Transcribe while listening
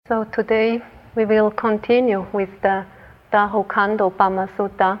So today we will continue with the Dahukando Pama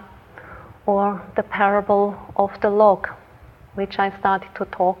Sutta, or the parable of the log, which I started to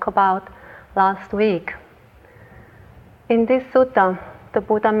talk about last week. In this sutta, the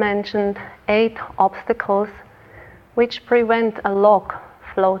Buddha mentioned 8 obstacles which prevent a log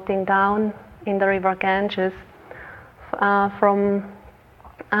floating down in the river Ganges from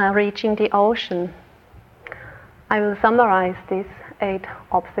reaching the ocean. I will summarize these 8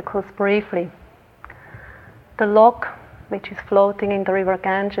 obstacles briefly. The log, which is floating in the river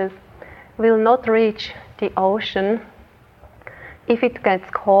Ganges, will not reach the ocean if it gets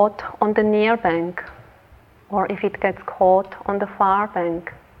caught on the near bank, or if it gets caught on the far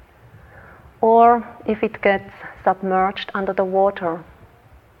bank, or if it gets submerged under the water,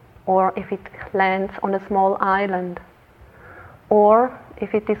 or if it lands on a small island, or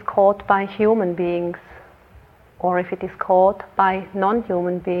if it is caught by human beings, or if it is caught by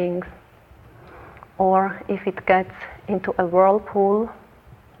non-human beings, or if it gets into a whirlpool,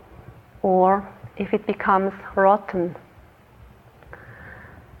 or if it becomes rotten.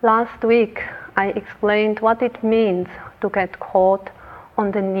 Last week I explained what it means to get caught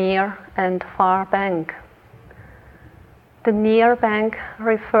on the near and far bank. The near bank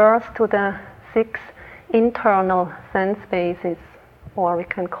refers to the 6 internal sense bases, or we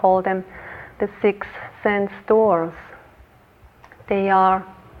can call them the 6 sense doors. They are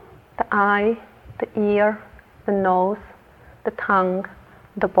the eye, the ear, the nose, the tongue,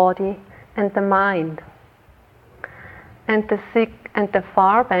 the body, and the mind. And the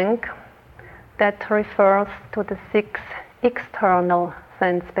far bank, that refers to the 6 external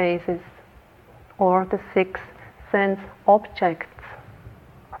sense bases, or the 6 sense objects.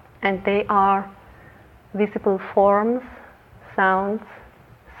 And they are visible forms, sounds,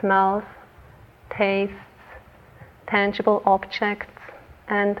 smells, tastes, tangible objects,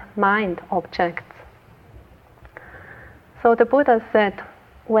 and mind objects. So the Buddha said,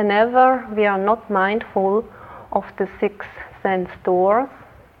 whenever we are not mindful of the 6 sense doors,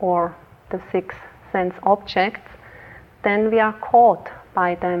 or the 6 sense objects, then we are caught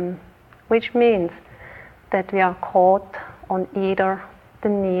by them, which means that we are caught on either the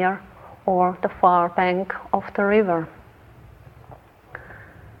near or the far bank of the river.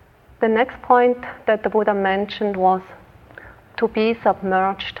 The next point that the Buddha mentioned was to be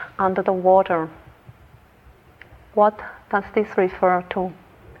submerged under the water. What does this refer to?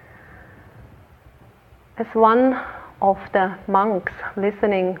 As one of the monks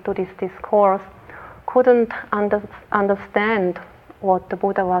listening to this discourse couldn't understand what the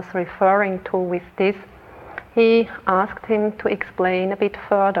Buddha was referring to with this, he asked him to explain a bit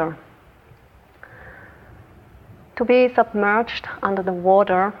further. To be submerged under the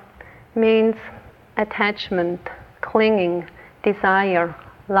water means attachment, clinging, desire,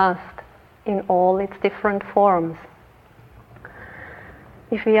 lust in all its different forms.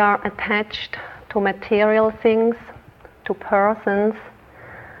 If we are attached to material things, to persons,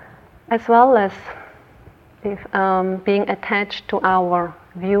 as well as being attached to our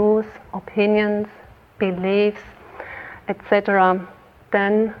views, opinions, beliefs, etc.,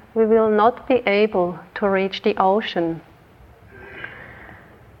 then we will not be able to reach the ocean.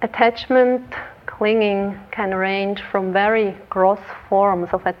 Attachment, clinging can range from very gross forms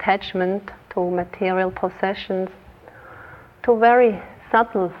of attachment to material possessions to very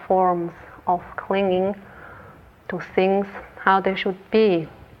subtle forms of clinging to things, how they should be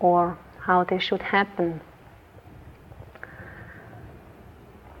or how they should happen.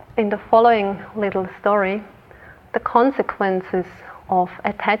 In the following little story, the consequences of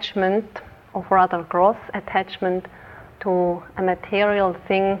attachment, of rather gross attachment to a material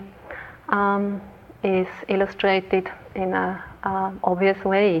thing, is illustrated in an obvious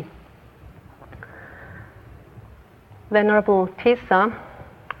way. Venerable Tissa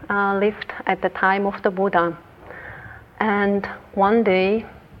lived at the time of the Buddha, and one day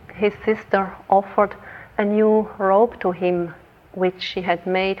his sister offered a new robe to him, which she had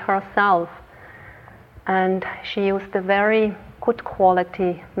made herself, and she used a very good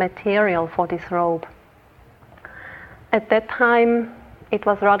quality material for this robe. At that time, it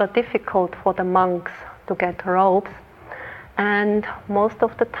was rather difficult for the monks to get robes, and most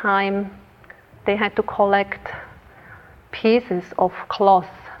of the time they had to collect pieces of cloth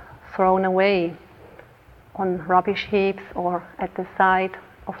thrown away on rubbish heaps or at the side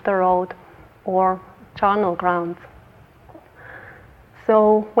of the road or charnel grounds.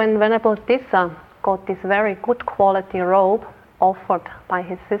 So when Venerable Tissa got this very good quality robe offered by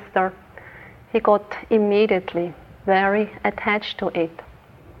his sister, he got immediately very attached to it.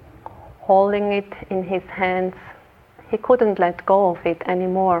 Holding it in his hands, he couldn't let go of it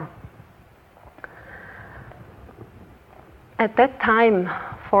anymore. At that time,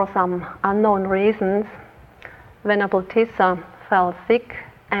 for some unknown reasons, Venerable Tissa fell sick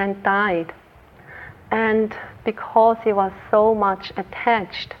and died. And because he was so much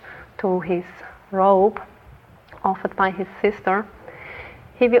attached to his robe offered by his sister,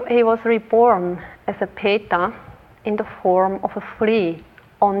 he was reborn as a Peta in the form of a flea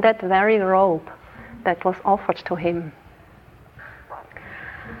on that very robe that was offered to him.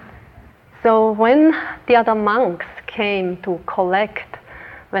 So when the other monks came to collect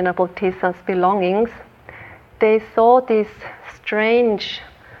Venerable Tissa's belongings, they saw this strange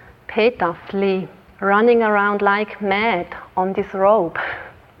Peta flea running around like mad on this robe.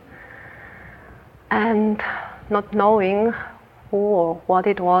 And not knowing who or what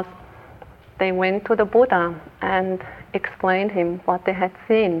it was, they went to the Buddha and explained him what they had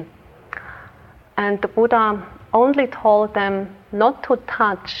seen. And the Buddha only told them not to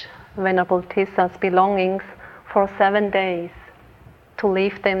touch Venerable Tissa's belongings for 7 days, to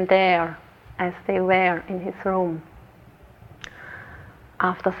leave them there as they were in his room.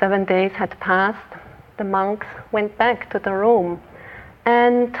 After 7 days had passed, the monks went back to the room,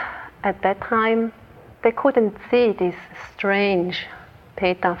 and at that time they couldn't see this strange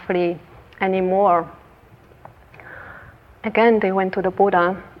Peta flea anymore. Again they went to the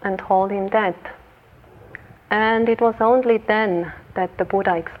Buddha and told him that. And it was only then that the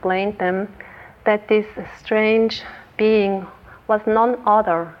Buddha explained them that this strange being was none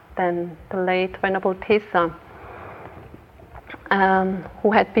other than the late Venerable Tissa,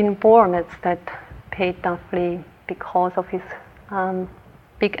 who had been born as that Peta flea because of his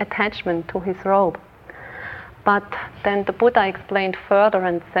big attachment to his robe. But then the Buddha explained further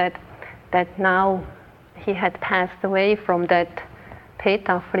and said that now he had passed away from that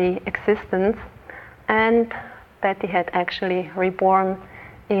Peta flea existence, and that he had actually reborn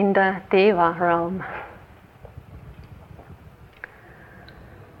in the Deva realm.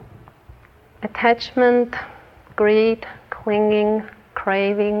 Attachment, greed, clinging,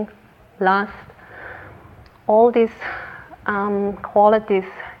 craving, lust, all these qualities,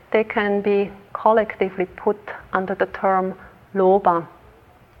 they can be collectively put under the term lobha.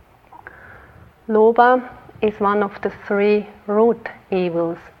 Lobha is one of the 3 root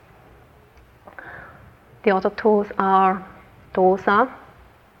evils. The other 2 are dosa,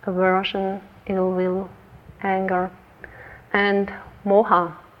 aversion, ill will, anger, and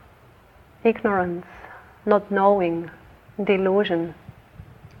moha, ignorance, not knowing, delusion.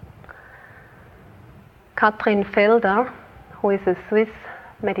 Katrin Felder, who is a Swiss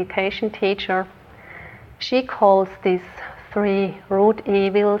meditation teacher, she calls these 3 root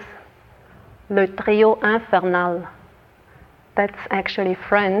evils le trio infernal. That's actually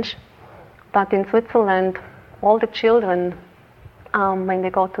French, but in Switzerland, all the children, when they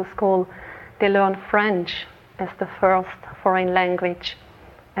go to school, they learn French as the first foreign language,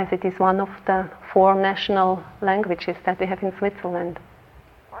 as it is one of the 4 national languages that we have in Switzerland.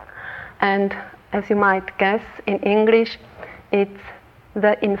 And as you might guess, in English, it's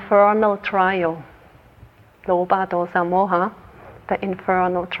the infernal trio. Lobha, dosa, moha, the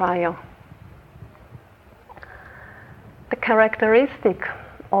infernal trio. The characteristic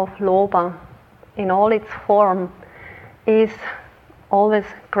of lobha in all its form is always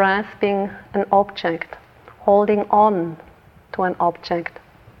grasping an object, holding on to an object.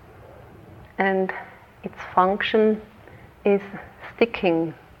 And its function is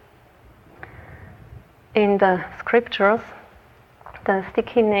sticking. In the scriptures, the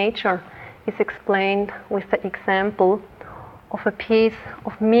sticky nature is explained with the example of a piece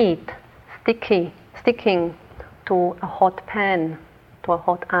of meat sticking to a hot pan, to a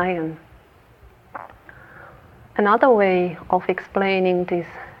hot iron. Another way of explaining this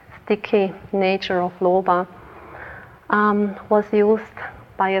sticky nature of lobha was used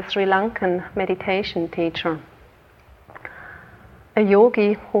by a Sri Lankan meditation teacher. A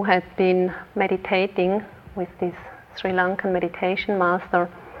yogi who had been meditating with this Sri Lankan meditation master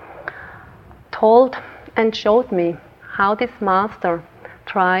told and showed me how this master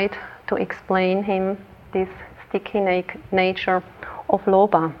tried to explain him this sticky nature of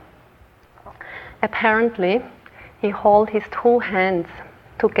lobha. Apparently, he held his 2 hands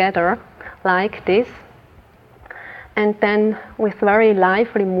together like this, and then with very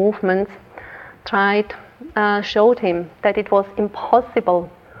lively movements showed him that it was impossible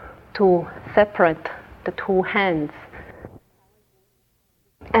to separate the 2 hands.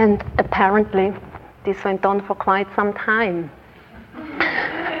 And apparently this went on for quite some time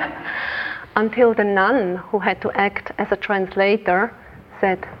until the nun who had to act as a translator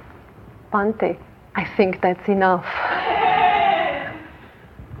said, "Bhante, I think that's enough.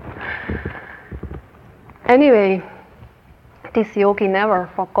 Anyway, this yogi never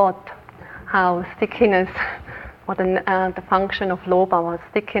forgot how stickiness, or the function of lobha was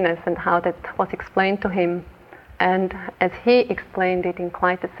stickiness, and how that was explained to him. And as he explained it in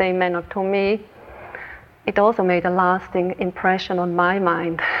quite the same manner to me, it also made a lasting impression on my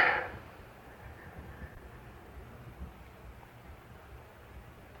mind.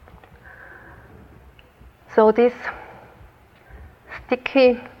 So this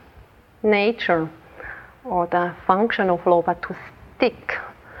sticky nature, or the function of lobha to stick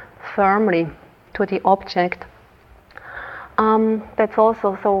firmly to the object, that's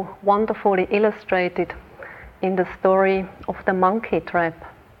also so wonderfully illustrated in the story of the monkey trap.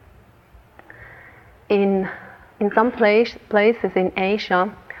 In some places in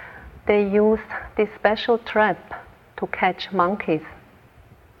Asia, they use this special trap to catch monkeys.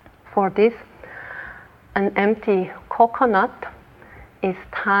 For this, an empty coconut is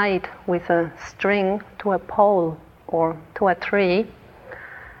tied with a string to a pole or to a tree,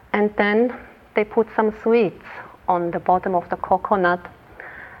 and then they put some sweets on the bottom of the coconut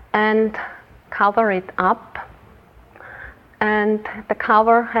and cover it up, and the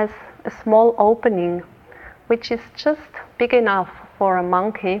cover has a small opening which is just big enough for a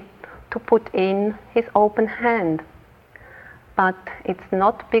monkey to put in his open hand, but it's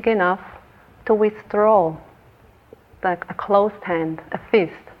not big enough to withdraw like a closed hand, a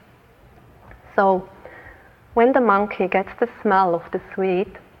fist. So when the monkey gets the smell of the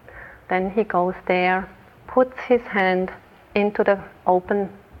sweet, then he goes there, puts his hand into the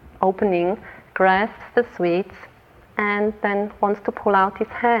opening, grasps the sweets, and then wants to pull out his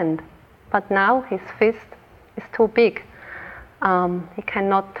hand. But now his fist is too big. He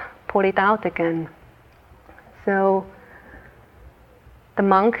cannot pull it out again. So the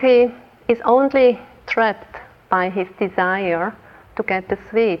monkey is only trapped by his desire to get the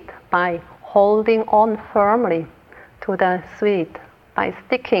sweet, by holding on firmly to the sweet, by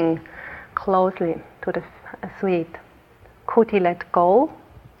sticking closely to the sweet. Could he let go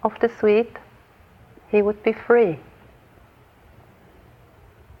of the sweet? He would be free.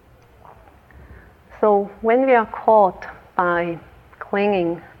 So when we are caught by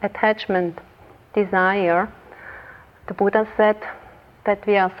clinging, attachment, desire, the Buddha said that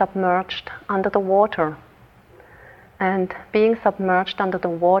we are submerged under the water. And being submerged under the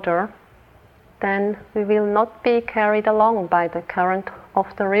water, then we will not be carried along by the current of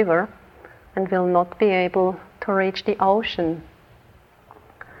the river and will not be able to reach the ocean.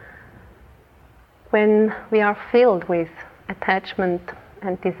 When we are filled with attachment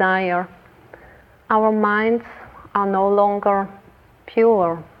and desire, our minds are no longer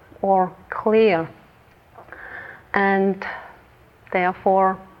pure or clear, and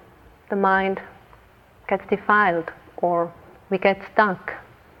therefore the mind gets defiled, or we get stuck.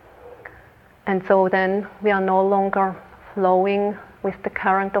 And so then we are no longer flowing with the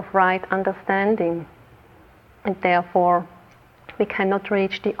current of right understanding, and therefore we cannot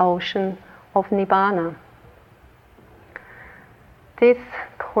reach the ocean of Nibbana. This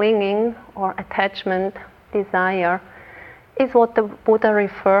clinging or attachment, desire, is what the Buddha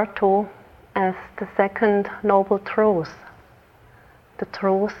referred to as the second noble truth, the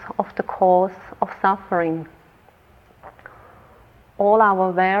truth of the cause of suffering. All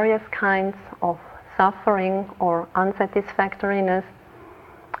our various kinds of suffering or unsatisfactoriness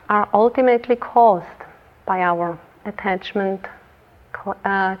are ultimately caused by our attachment,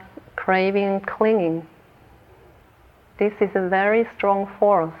 craving and clinging. This is a very strong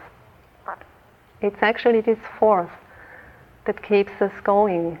force. It's actually this force that keeps us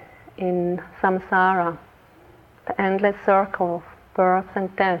going in samsara, the endless circle of birth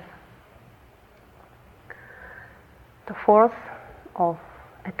and death. The force of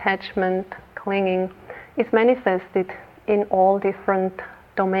attachment, clinging, is manifested in all different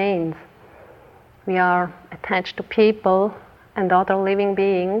domains. We are attached to people and other living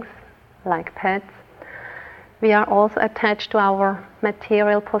beings, like pets. We are also attached to our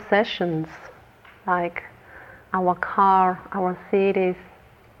material possessions, like our car, our cities,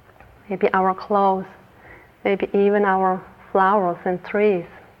 maybe our clothes, maybe even our flowers and trees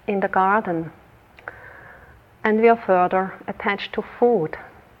in the garden. And we are further attached to food.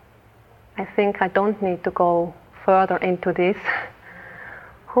 I think I don't need to go further into this.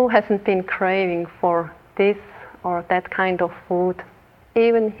 Who hasn't been craving for this or that kind of food,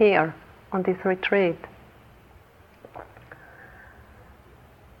 even here on this retreat?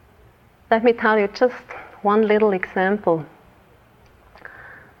 Let me tell you just one little example.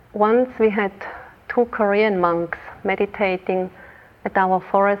 Once we had 2 Korean monks meditating at our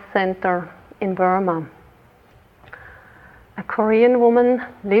forest center in Burma. A Korean woman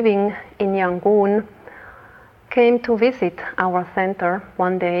living in Yangon came to visit our center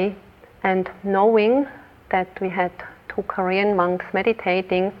one day, and knowing that we had 2 Korean monks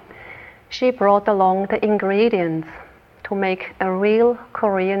meditating, she brought along the ingredients to make a real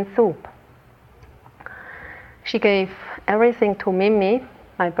Korean soup. She gave everything to Mimi,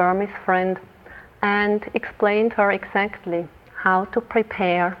 my Burmese friend, and explained her exactly how to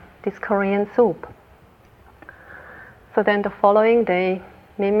prepare this Korean soup. So then the following day,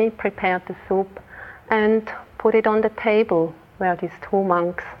 Mimi prepared the soup and put it on the table where these 2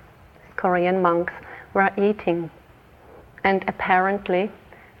 monks, these Korean monks, were eating. And apparently,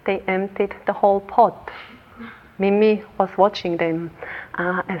 they emptied the whole pot. Mimi was watching them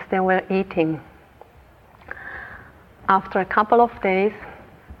as they were eating. After a couple of days,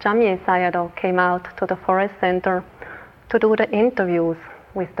 Jamye Sayadaw came out to the forest center to do the interviews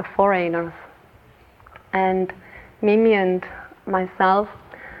with the foreigners. And Mimi and myself,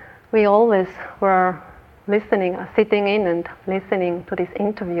 we always were listening, sitting in and listening to these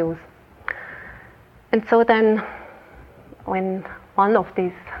interviews. And so then, when one of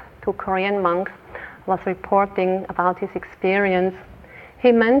these 2 Korean monks was reporting about his experience,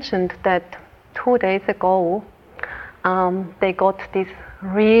 he mentioned that 2 days ago, they got this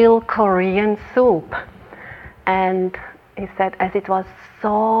real Korean soup. And he said, as it was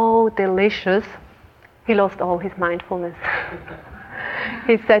so delicious, he lost all his mindfulness.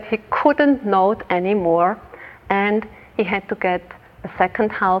 He said he couldn't note anymore, and he had to get a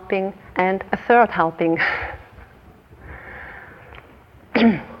second helping and a third helping.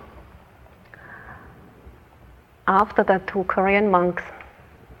 After the 2 Korean monks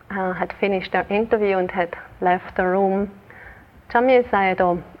had finished their interview and had left the room, Jamye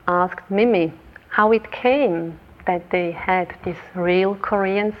Sayadaw asked Mimi how it came that they had this real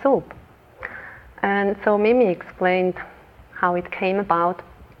Korean soup. And so Mimi explained how it came about.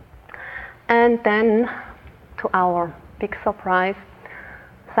 And then, to our big surprise,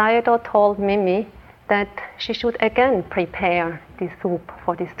 Sayadaw told Mimi that she should again prepare this soup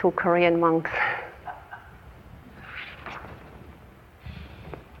for these 2 Korean monks.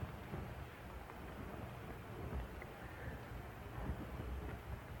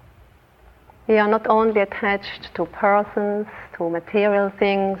 We are not only attached to persons, to material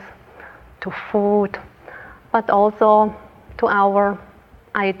things, to food, but also to our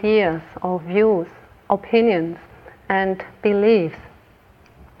ideas or views, opinions, and beliefs.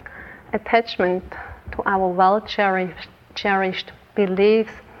 Attachment to our well-cherished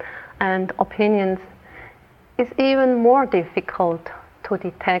beliefs and opinions is even more difficult to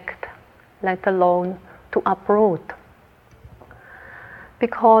detect, let alone to uproot.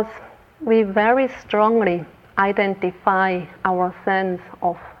 Because we very strongly identify our sense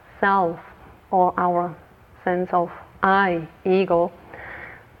of self or our sense of I, ego,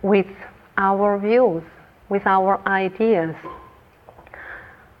 with our views, with our ideas.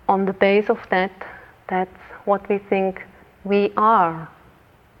 On the base of that, that's what we think we are,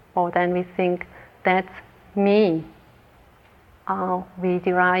 or then we think that's me. We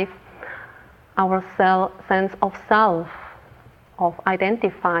derive our sense of self, of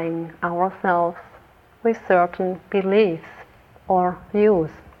identifying ourselves with certain beliefs or views.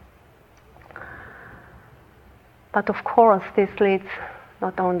 But of course, this leads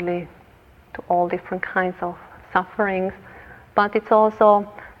not only to all different kinds of sufferings, but it's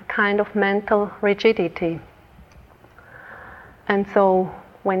also a kind of mental rigidity. And so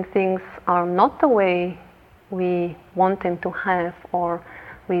when things are not the way we want them to have or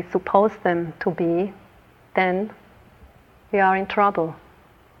we suppose them to be, then we are in trouble.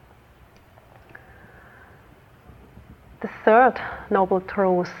 The third noble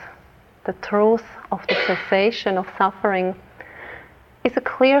truth, the truth of the cessation of suffering, is a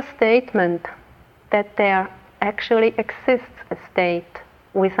clear statement that there actually exists a state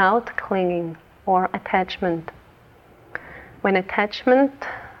without clinging or attachment. When attachment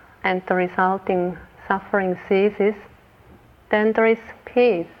and the resulting suffering ceases, then there is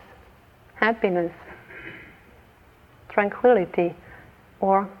peace, happiness, tranquility,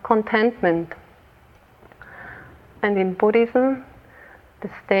 or contentment. And in Buddhism, the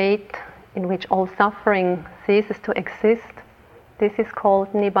state in which all suffering ceases to exist, this is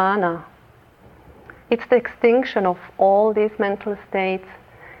called Nibbana. It's the extinction of all these mental states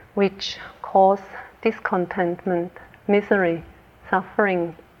which cause discontentment, misery,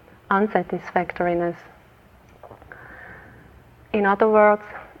 suffering, unsatisfactoriness. In other words,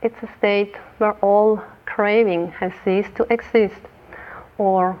 it's a state where all craving has ceased to exist,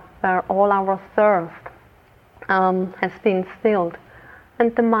 or where all our thirst has been stilled,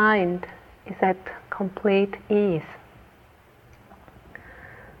 and the mind is at complete ease.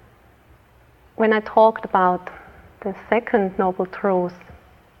 When I talked about the second noble truth,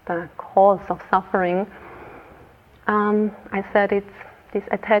 the cause of suffering, I said it's this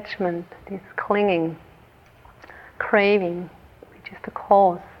attachment, this clinging, craving, which is the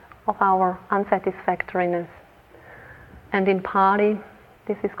cause of our unsatisfactoriness. And in Pali,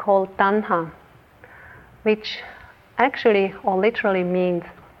 this is called tanha, which actually or literally means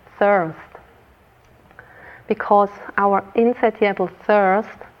thirst. Because our insatiable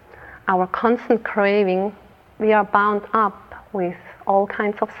thirst, our constant craving, we are bound up with all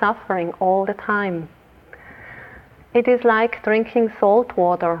kinds of suffering all the time. It is like drinking salt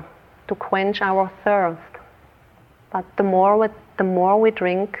water to quench our thirst. But the more we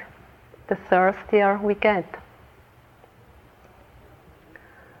drink, the thirstier we get.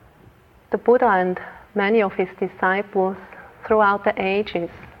 The Buddha and many of his disciples throughout the ages,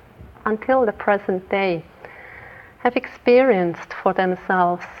 until the present day, have experienced for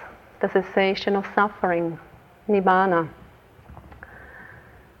themselves the cessation of suffering, nibbana.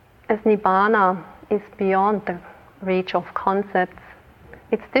 As nibbana is beyond the reach of concepts,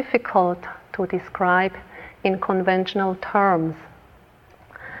 it's difficult to describe in conventional terms.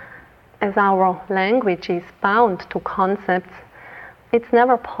 As our language is bound to concepts, it's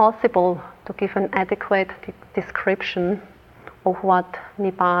never possible to give an adequate description of what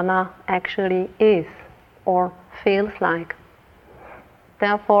nibbana actually is or feels like.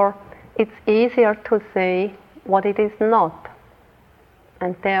 Therefore, it's easier to say what it is not.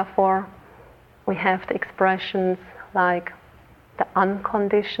 And therefore, we have the expressions like the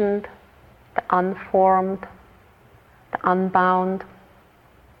unconditioned, the unformed, the unbound,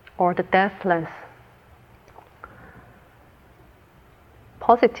 or the deathless.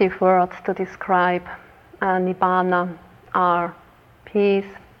 Positive words to describe nibbana are peace,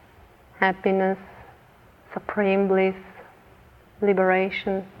 happiness, supreme bliss,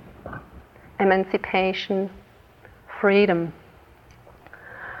 liberation, emancipation, freedom.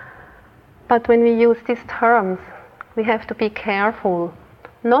 But when we use these terms, we have to be careful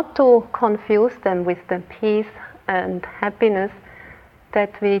not to confuse them with the peace and happiness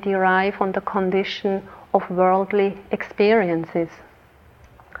that we derive on the condition of worldly experiences.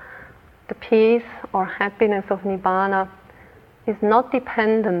 The peace or happiness of nibbana is not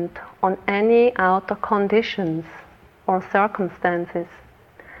dependent on any outer conditions or circumstances,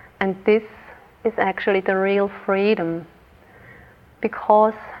 and this is actually the real freedom,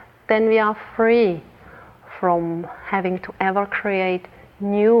 because then we are free from having to ever create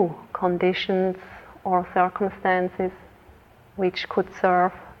new conditions or circumstances which could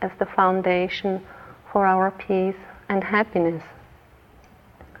serve as the foundation for our peace and happiness.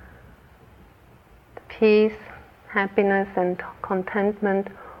 The peace, happiness, and contentment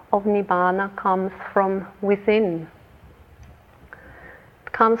of nibbana comes from within.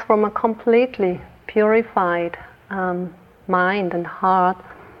 It comes from a completely purified mind and heart,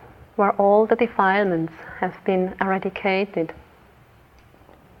 where all the defilements have been eradicated.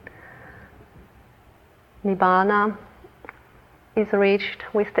 Nibbana is reached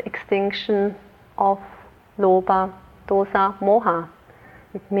with the extinction of lobha, dosa, moha.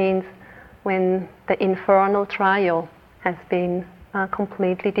 It means when the infernal trio has been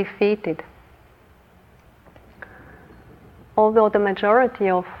completely defeated. Although the majority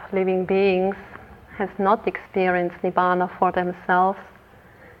of living beings has not experienced nibbana for themselves,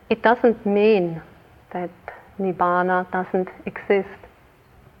 it doesn't mean that nibbana doesn't exist.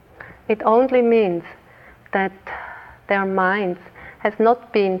 It only means that their minds has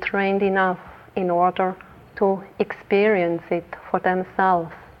not been trained enough in order to experience it for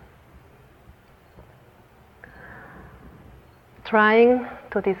themselves. Trying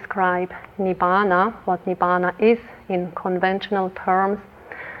to describe nibbana, what nibbana is in conventional terms,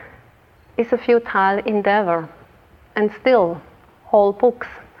 is a futile endeavor, and still whole books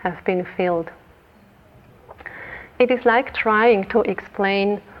have been filled. It is like trying to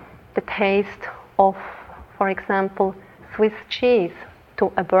explain the taste of, for example, Swiss cheese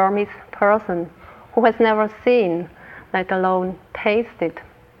to a Burmese person who has never seen, let alone tasted,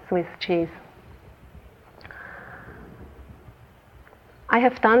 Swiss cheese. I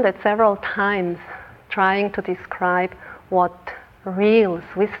have done that several times, trying to describe what real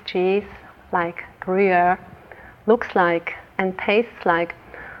Swiss cheese, like Gruyere, looks like and tastes like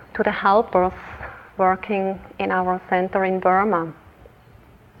to the helpers working in our center in Burma.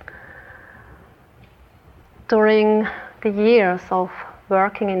 During the years of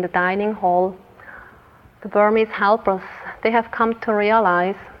working in the dining hall, the Burmese helpers, they have come to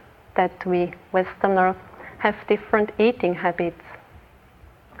realize that we Westerners have different eating habits.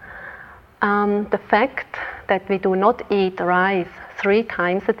 The fact that we do not eat rice 3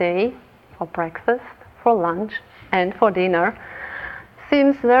 times a day, for breakfast, for lunch, and for dinner,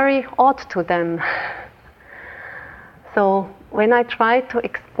 seems very odd to them. So when I try to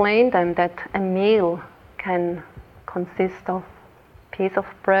explain them that a meal can consist of a piece of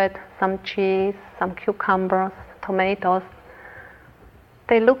bread, some cheese, some cucumbers, tomatoes,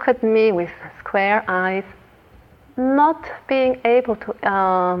 they look at me with square eyes, not being able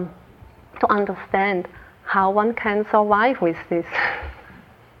to understand how one can survive with this.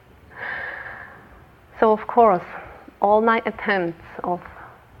 So of course, all my attempts of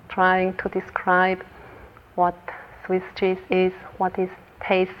trying to describe what Swiss cheese is, what it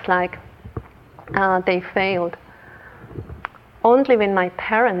tastes like, they failed. Only when my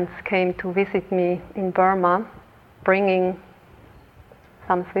parents came to visit me in Burma, bringing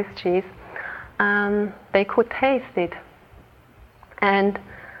some Swiss cheese, they could taste it. And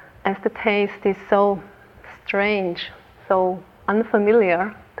as the taste is so strange, so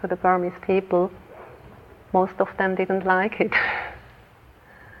unfamiliar to the Burmese people, most of them didn't like it.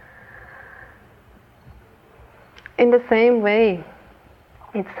 In the same way,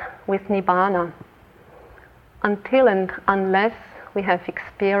 it's with Nibbana. Until and unless we have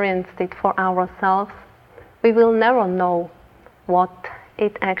experienced it for ourselves, we will never know what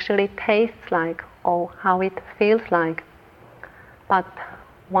it actually tastes like or how it feels like. But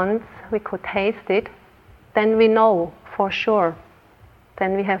once we could taste it, then we know for sure.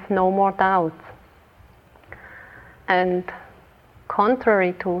 Then we have no more doubts. And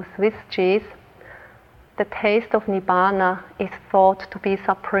contrary to Swiss cheese, the taste of Nibbana is thought to be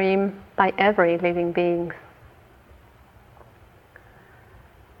supreme by every living being.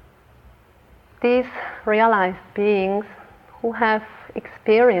 These realized beings who have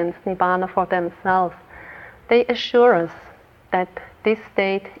experienced Nibbana for themselves, they assure us that this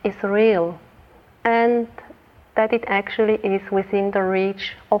state is real and that it actually is within the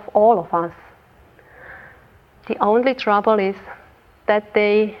reach of all of us. The only trouble is that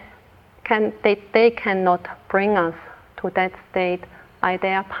they cannot bring us to that state by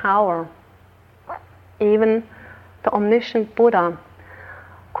their power. Even the omniscient Buddha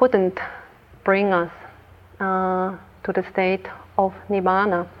couldn't bring us to the state of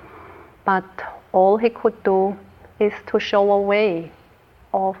Nibbana, but all he could do is to show a way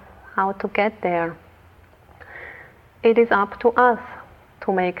of how to get there. It is up to us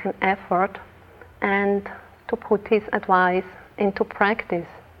to make an effort and to put his advice into practice.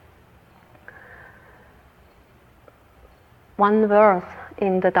 One verse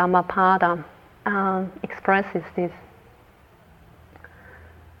in the Dhammapada expresses this.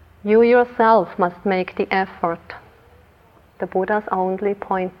 You yourself must make the effort. The Buddhas only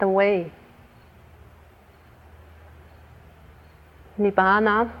point the way.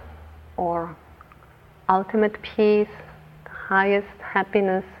 Nibbana, or ultimate peace, the highest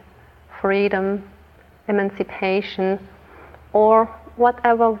happiness, freedom, emancipation, or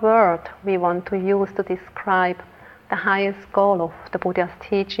whatever word we want to use to describe the highest goal of the Buddha's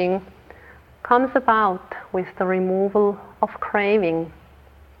teaching, comes about with the removal of craving,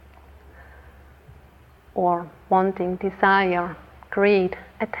 or wanting, desire, greed,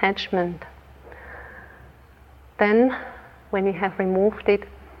 attachment. Then, when we have removed it,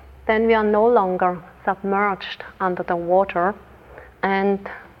 then we are no longer submerged under the water, and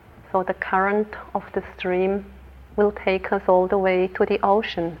so the current of the stream will take us all the way to the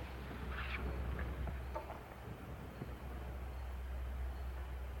ocean.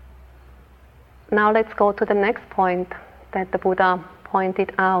 Now let's go to the next point that the Buddha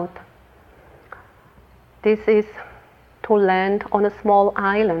pointed out. This is to land on a small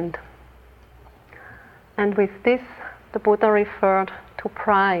island. And with this, the Buddha referred to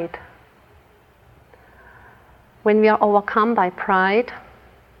pride. When we are overcome by pride,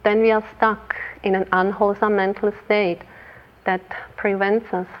 then we are stuck in an unwholesome mental state that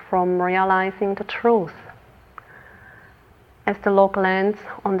prevents us from realizing the truth. As the log lands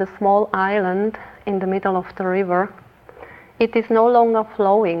on the small island in the middle of the river, it is no longer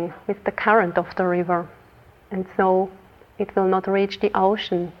flowing with the current of the river, and so it will not reach the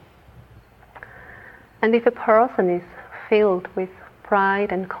ocean. And if a person is filled with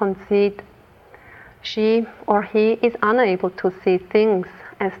pride and conceit, she or he is unable to see things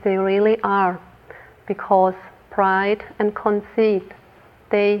as they really are, because pride and conceit,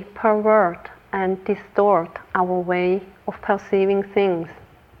 they pervert and distort our way of perceiving things.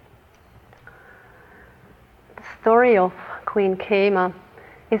 The story of Queen Khema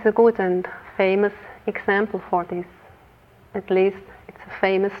is a good and famous example for this. At least it's a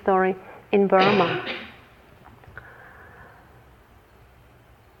famous story in Burma.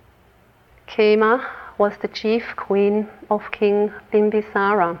 Khema was the chief queen of King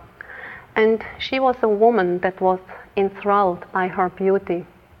Bimbisara, and she was a woman that was enthralled by her beauty.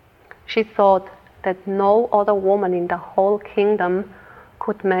 She thought that no other woman in the whole kingdom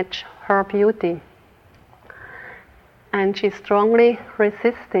could match her beauty. And she strongly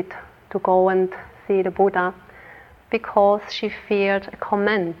resisted to go and see the Buddha because she feared a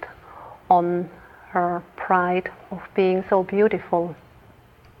comment on her pride of being so beautiful.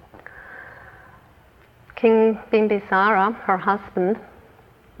 King Bimbisara, her husband,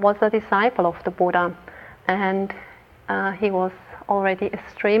 was a disciple of the Buddha, and he was already a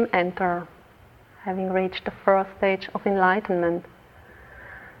stream enterer, having reached the first stage of enlightenment.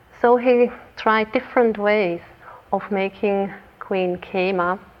 So he tried different ways of making Queen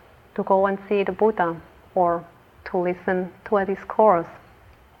Khema to go and see the Buddha or to listen to a discourse.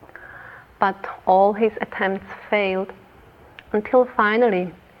 But all his attempts failed until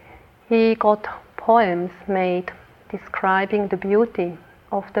finally he got poems made describing the beauty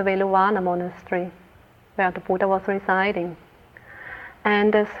of the Veluvana monastery where the Buddha was residing.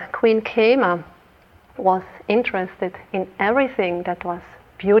 And as Queen Khema was interested in everything that was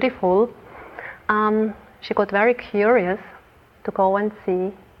beautiful, she got very curious to go and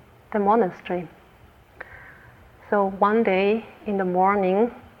see the monastery. So one day in the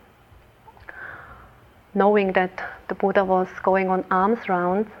morning, knowing that the Buddha was going on alms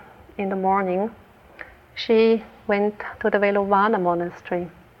rounds in the morning, she went to the Veluvana monastery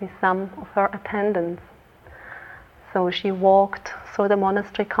with some of her attendants. So she walked through the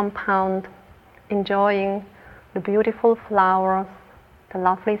monastery compound, enjoying the beautiful flowers, the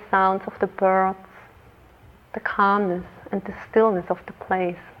lovely sounds of the birds, the calmness and the stillness of the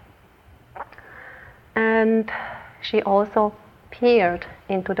place. And she also peered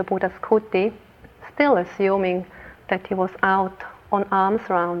into the Buddha's kuti, still assuming that he was out on alms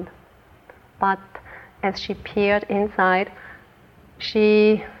round. But as she peered inside,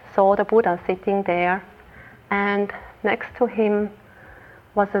 she saw the Buddha sitting there, and next to him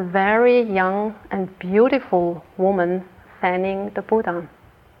was a very young and beautiful woman fanning the Buddha.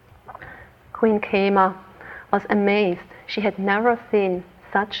 Queen Khema was amazed. She had never seen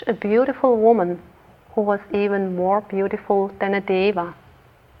such a beautiful woman who was even more beautiful than a deva.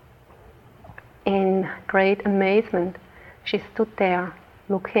 In great amazement, she stood there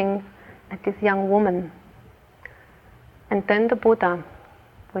looking at this young woman. And then the Buddha,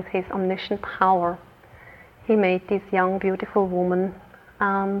 with his omniscient power, he made this young beautiful woman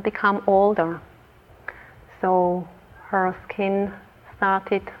become older. So her skin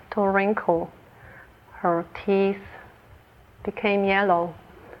started to wrinkle, her teeth became yellow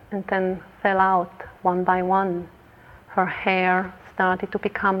and then fell out one by one. Her hair started to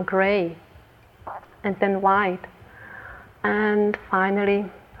become gray and then white, and finally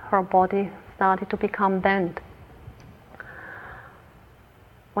her body started to become bent.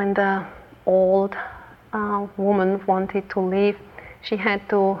 When the old woman wanted to leave, she had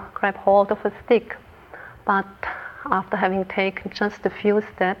to grab hold of a stick, but after having taken just a few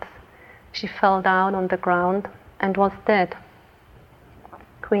steps, she fell down on the ground and was dead.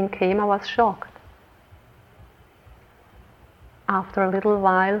 Queen Khema was shocked. After a little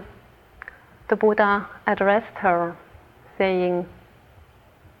while, the Buddha addressed her, saying,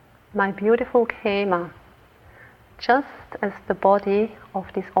 "My beautiful Khema, just as the body of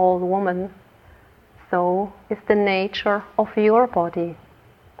this old woman, so is the nature of your body.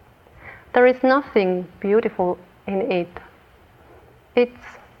 There is nothing beautiful in it.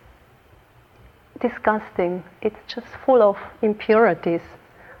 It's disgusting. It's just full of impurities.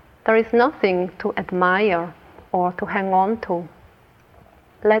 There is nothing to admire or to hang on to.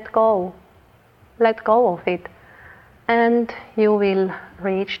 Let go of it, and you will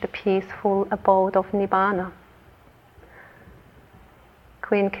reach the peaceful abode of Nibbana."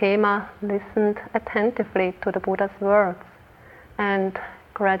 Queen Khema listened attentively to the Buddha's words, and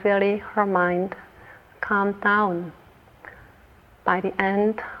gradually her mind calmed down. By the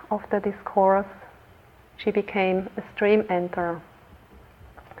end of the discourse, she became a stream enterer.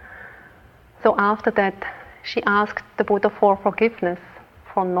 So after that, she asked the Buddha for forgiveness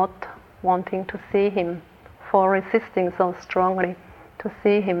for not wanting to see him, for resisting so strongly to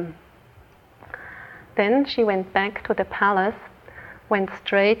see him. Then she went back to the palace, went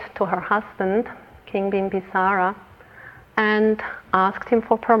straight to her husband, King Bimbisara, and asked him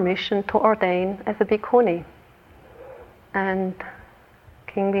for permission to ordain as a bhikkhuni. And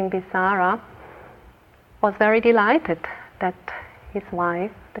King Bimbisara was very delighted that his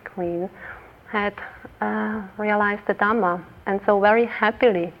wife, the queen, had realized the Dhamma, and so very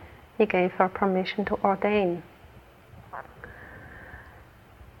happily he gave her permission to ordain.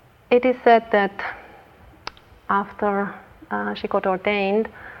 It is said that after she got ordained,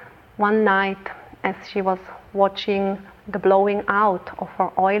 one night as she was watching the blowing out of her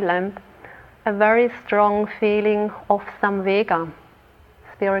oil lamp, a very strong feeling of samvega,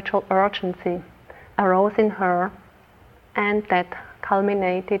 spiritual urgency, arose in her, and that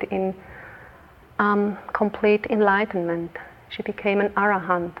culminated in complete enlightenment. She became an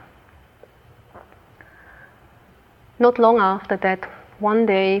arahant. Not long after that, one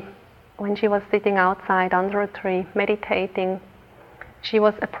day, when she was sitting outside under a tree meditating, she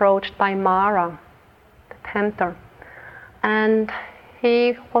was approached by Mara, the tempter, and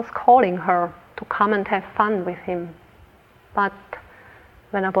he was calling her to come and have fun with him. But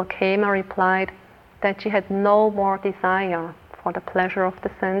Venerable Khema replied that she had no more desire for the pleasure of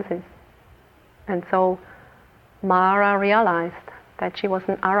the senses. And so Mara realized that she was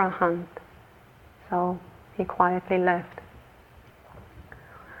an arahant. So he quietly left.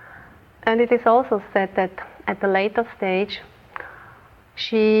 And it is also said that at the later stage,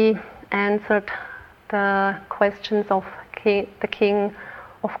 she answered the questions of the king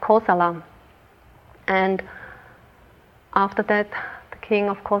of Kosala. And after that, the king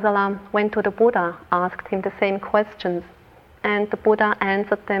of Kosala went to the Buddha, asked him the same questions, and the Buddha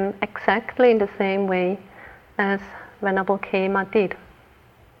answered them exactly in the same way as Venerable Khema did.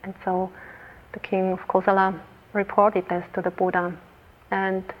 And so the king of Kosala reported this to the Buddha,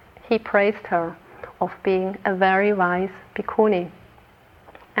 and he praised her of being a very wise bhikkhuni.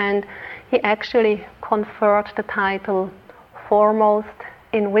 And he actually conferred the title foremost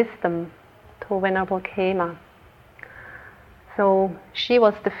in wisdom to Venerable Khema. So she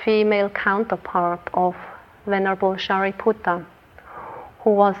was the female counterpart of Venerable Sariputta,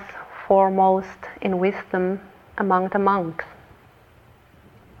 who was foremost in wisdom among the monks.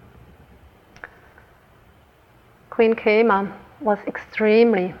 Queen Khema was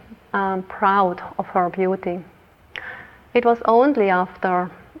extremely proud of her beauty. It was only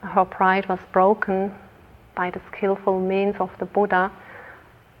after her pride was broken by the skillful means of the Buddha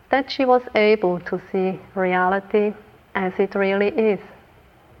that she was able to see reality as it really is.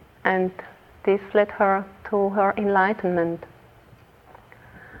 And this led her to her enlightenment.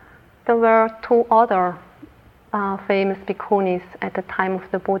 There were two other famous bhikkhunis at the time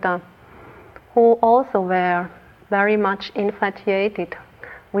of the Buddha who also were very much infatuated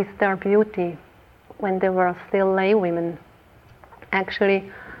with their beauty when they were still laywomen.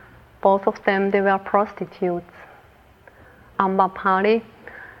 Actually, both of them, they were prostitutes. Ambapali,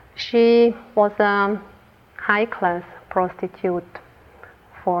 she was a high-class prostitute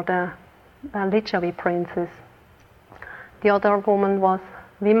for the Lichavi princes. The other woman was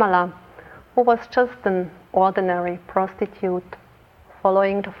Vimala, who was just an ordinary prostitute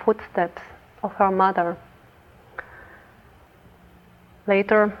following the footsteps of her mother.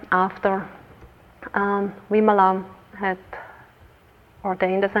 Later, after Vimala had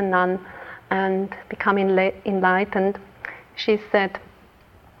ordained as a nun and become enlightened, she said,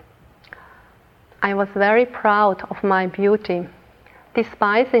 "I was very proud of my beauty.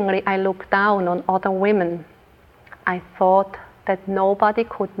 Despisingly, I looked down on other women. I thought that nobody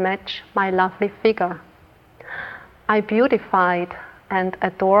could match my lovely figure. I beautified and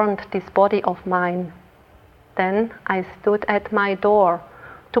adorned this body of mine. Then I stood at my door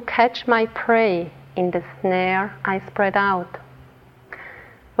to catch my prey in the snare I spread out.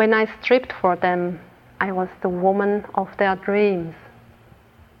 When I stripped for them, I was the woman of their dreams."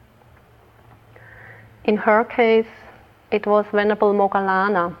 In her case, it was Venerable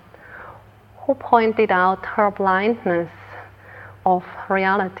Moggallana who pointed out her blindness of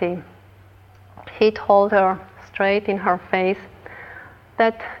reality. He told her straight in her face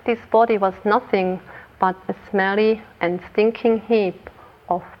that this body was nothing but a smelly and stinking heap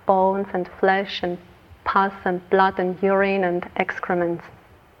of bones and flesh and pus and blood and urine and excrements,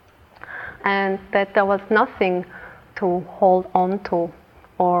 and that there was nothing to hold on to,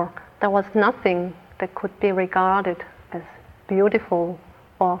 or there was nothing that could be regarded as beautiful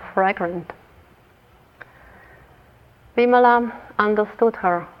or fragrant. Vimala understood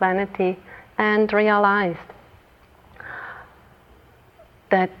her vanity and realized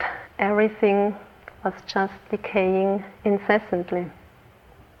that everything was just decaying incessantly.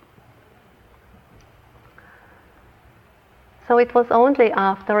 So it was only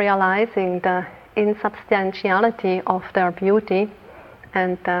after realizing the insubstantiality of their beauty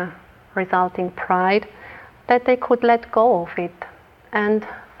and the resulting pride that they could let go of it and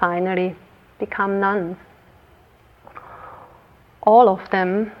finally become nuns. All of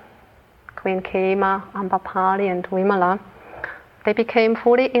them, Queen Khema, Ambapali and Vimala, they became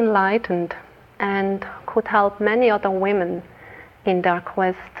fully enlightened and could help many other women in their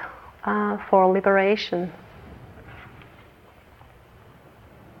quest for liberation.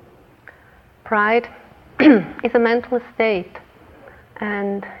 Pride is a mental state,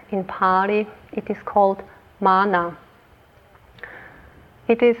 and in Pali it is called mana.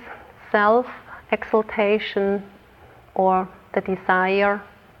 It is self-exaltation or the desire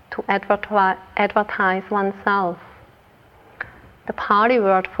to advertise oneself. The Pali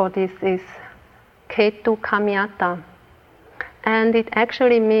word for this is ketu kamyata, and it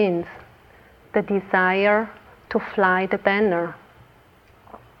actually means the desire to fly the banner.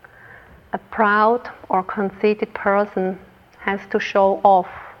 A proud or conceited person has to show off,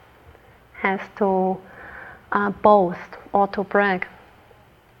 has to boast or to brag.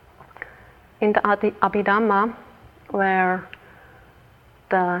 In the Abhidhamma, where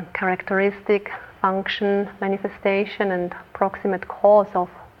the characteristic, function, manifestation, and proximate cause of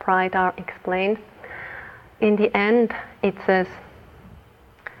pride are explained, in the end it says,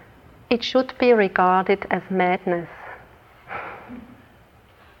 it should be regarded as madness.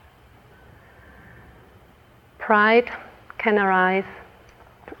 Pride can arise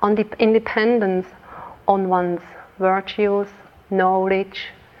on the independence on one's virtues, knowledge,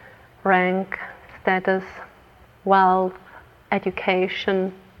 rank, status, wealth,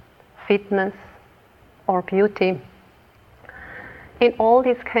 education, fitness, or beauty. In all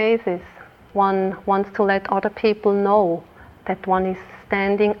these cases, one wants to let other people know that one is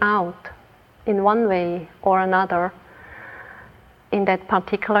standing out in one way or another in that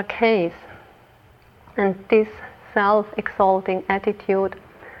particular case. And this self-exalting attitude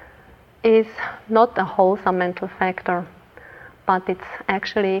is not a wholesome mental factor, but it's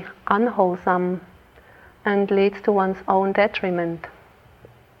actually unwholesome and leads to one's own detriment.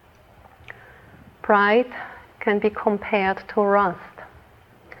 Pride can be compared to rust.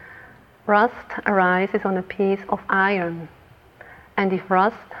 Rust arises on a piece of iron, and if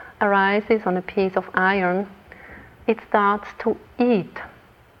rust arises on a piece of iron, it starts to eat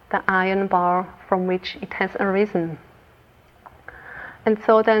the iron bar from which it has arisen. And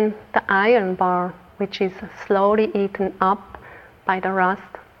so then the iron bar, which is slowly eaten up by the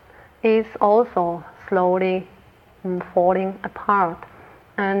rust, is also slowly falling apart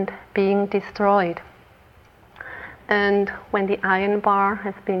and being destroyed. And when the iron bar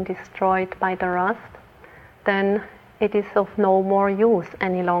has been destroyed by the rust, then it is of no more use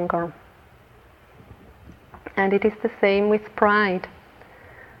any longer. And it is the same with pride.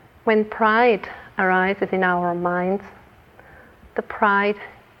 When pride arises in our minds, the pride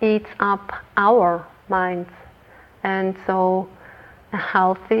eats up our minds, and so a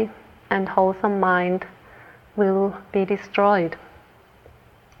healthy and wholesome mind will be destroyed.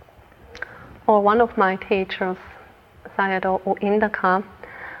 Or one of my teachers, Sayadaw U Indaka,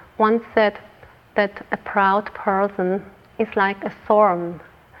 once said that a proud person is like a thorn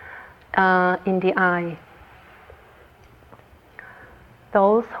in the eye.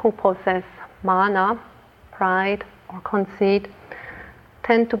 Those who possess mana, pride, or conceit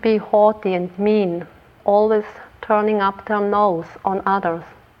tend to be haughty and mean, always turning up their nose on others.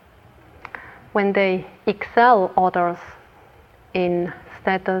 When they excel others in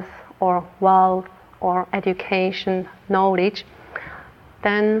status or wealth or education, knowledge,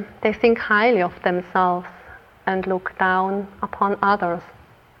 then they think highly of themselves and look down upon others.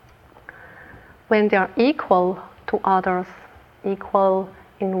 When they are equal to others, equal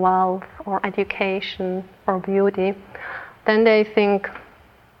in wealth or education or beauty, then they think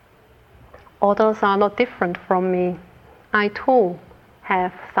others are not different from me. I too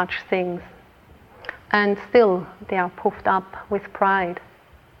have such things. And still they are puffed up with pride.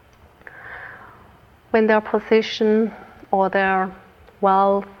 When their position or their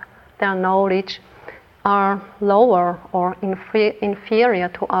wealth, their knowledge are lower or inferior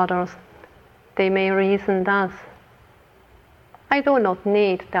to others, they may reason thus: I do not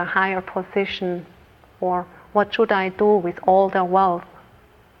need their higher position, or what should I do with all their wealth?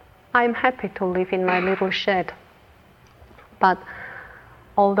 I am happy to live in my little shed. But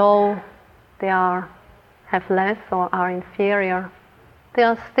although they have less or are inferior, they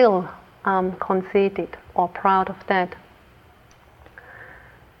are still conceited or proud of that.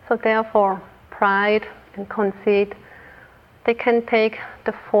 So therefore, pride and conceit, they can take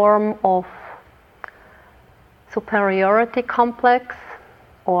the form of superiority complex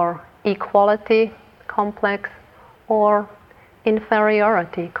or equality complex or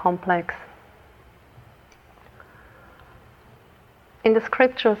inferiority complex. In the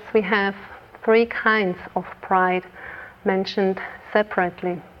scriptures we have 3 kinds of pride mentioned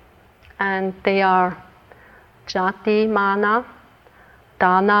separately, and they are jati mana,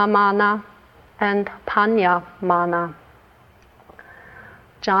 dana mana, and panya mana.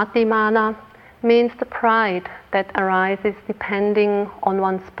 Jatimana means the pride that arises depending on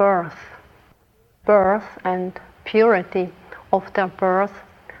one's birth and purity of their birth,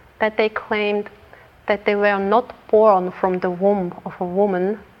 that they claimed that they were not born from the womb of a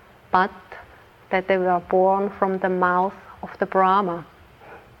woman, but that they were born from the mouth of the Brahma.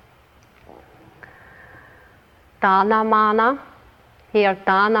 Dhanamana, here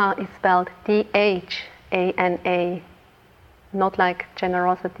dana is spelled D-H-A-N-A, not like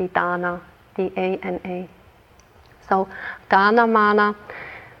generosity, dana, D-A-N-A. So dhanamana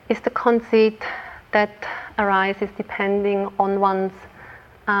is the conceit that arises depending on one's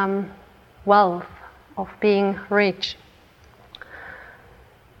wealth, of being rich.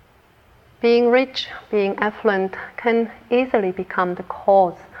 Being rich, being affluent, can easily become the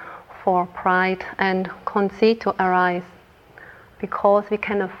cause for pride and conceit to arise, because we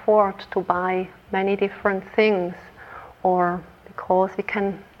can afford to buy many different things, or because we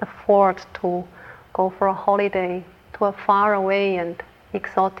can afford to go for a holiday to a far away and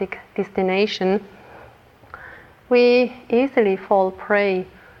exotic destination. We easily fall prey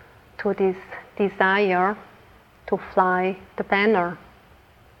to this desire to fly the banner.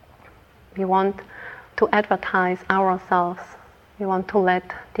 We want to advertise ourselves. We want to let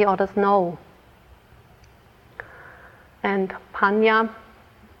the others know. And panya,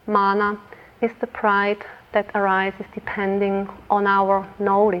 mana, is the pride that arises depending on our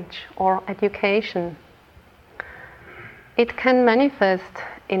knowledge or education. It can manifest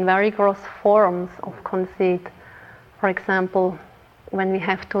in very gross forms of conceit. For example, when we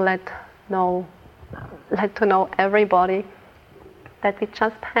have to let to know everybody that we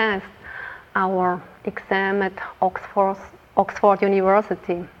just passed our exam at Oxford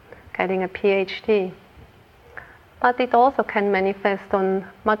University, getting a PhD. But it also can manifest on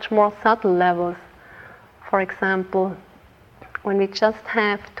much more subtle levels. For example, when we just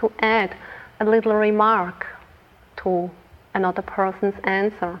have to add a little remark to another person's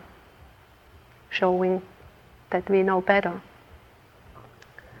answer, showing that we know better.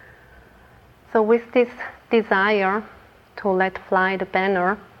 So with this desire to let fly the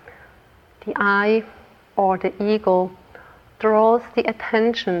banner, the I or the ego draws the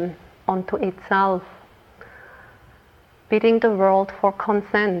attention onto itself, bidding the world for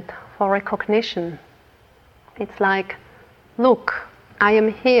consent, for recognition. It's like, look, I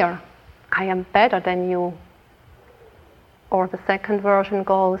am here, I am better than you. Or the second version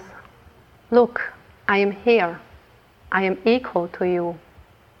goes, look, I am here, I am equal to you.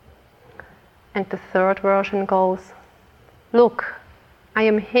 And the third version goes, look, I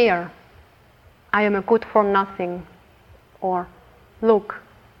am here, I am a good for nothing. Or, look,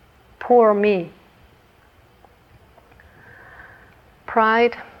 poor me.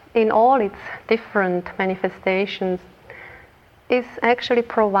 Pride, in all its different manifestations, is actually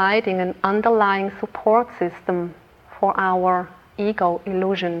providing an underlying support system for our ego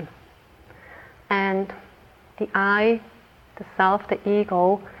illusion. And the I, the self, the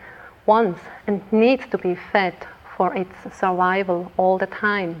ego, wants and needs to be fed for its survival all the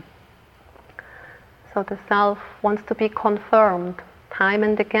time. So the self wants to be confirmed time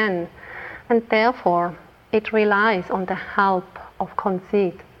and again, and therefore it relies on the help of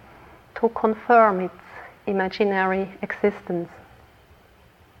conceit to confirm its imaginary existence.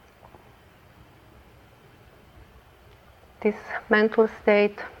 This mental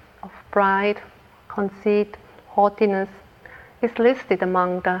state of pride, conceit, haughtiness is listed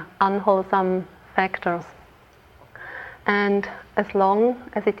among the unwholesome factors. And as long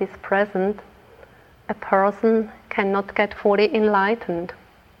as it is present, a person cannot get fully enlightened.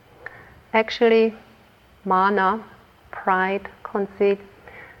 Actually, mana, pride, conceit,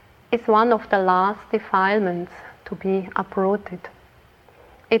 is one of the last defilements to be uprooted.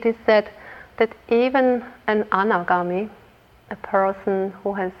 It is said that even an anagami, a person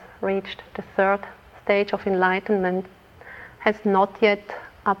who has reached the third stage of enlightenment, has not yet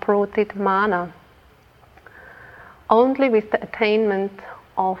uprooted mana. Only with the attainment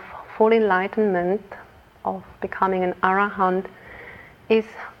of full enlightenment, of becoming an arahant, is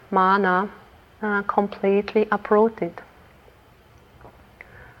mana completely uprooted.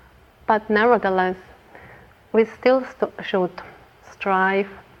 But nevertheless, we still should strive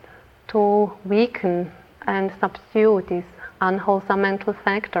to weaken and subdue this unwholesome mental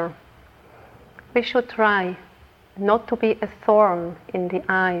factor. We should try not to be a thorn in the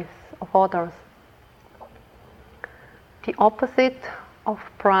eyes of others. The opposite of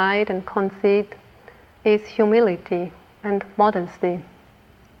pride and conceit is humility and modesty.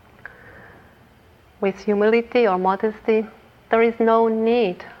 With humility or modesty, there is no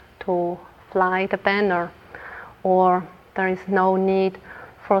need to fly the banner, or there is no need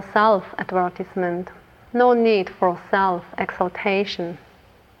for self-advertisement, no need for self-exaltation.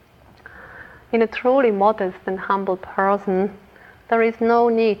 In a truly modest and humble person, there is no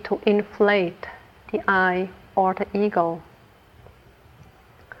need to inflate the I or the ego.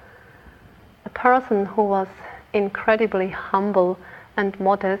 A person who was incredibly humble and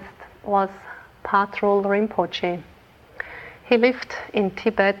modest was Patrul Rinpoche. He lived in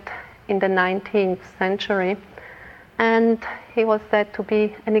Tibet in the 19th century, and he was said to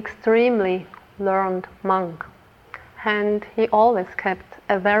be an extremely learned monk, and he always kept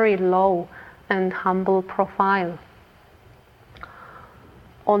a very low and humble profile.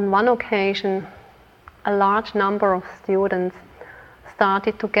 On one occasion, a large number of students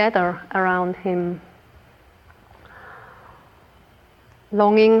started to gather around him,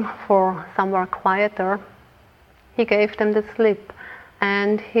 longing for somewhere quieter. He gave them the slip,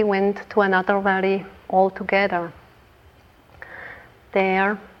 and he went to another valley altogether.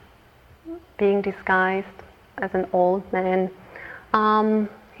 There, being disguised as an old man,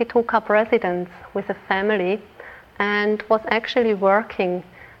 he took up residence with a family and was actually working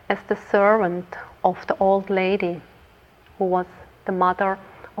as the servant of the old lady, who was the mother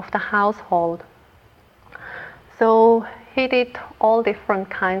of the household. So he did all different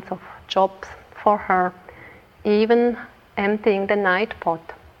kinds of jobs for her, even emptying the night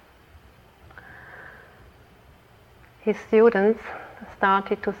pot. His students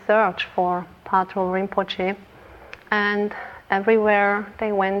started to search for Patrul Rinpoche, and everywhere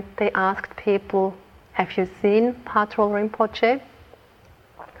they went, they asked people, "Have you seen Patrul Rinpoche?"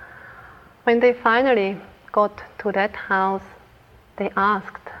 When they finally got to that house, they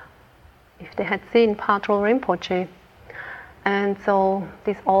asked if they had seen Patrul Rinpoche. And so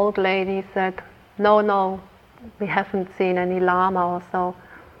this old lady said, no, we haven't seen any Lama or so.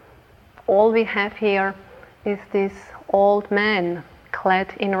 All we have here is this old man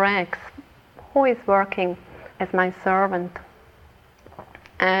clad in rags who is working as my servant.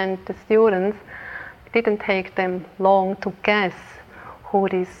 And the students, it didn't take them long to guess who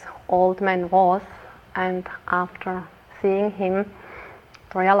this old man was, and after seeing him,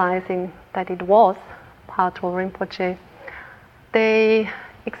 realizing that it was Patrul Rinpoche, they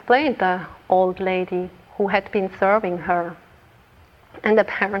explained the old lady who had been serving her. And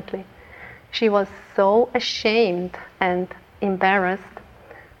apparently she was so ashamed and embarrassed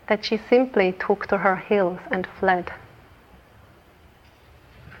that she simply took to her heels and fled.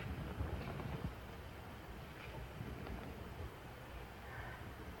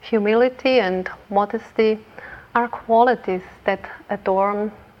 Humility and modesty are qualities that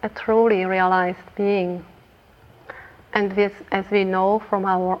adorn a truly realized being. And this, as we know from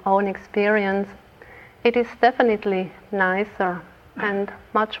our own experience, it is definitely nicer and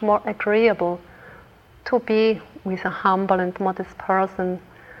much more agreeable to be with a humble and modest person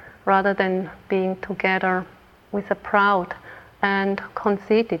rather than being together with a proud and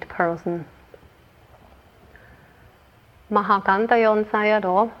conceited person. Mahagandhayon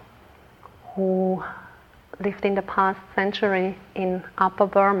Sayadaw, who lived in the past century in Upper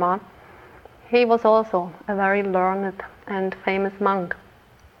Burma, he was also a very learned and famous monk.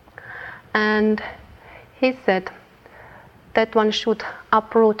 And he said that one should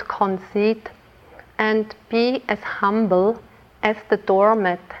uproot conceit and be as humble as the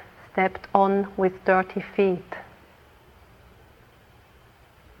doormat stepped on with dirty feet.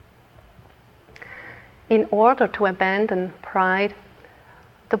 In order to abandon pride,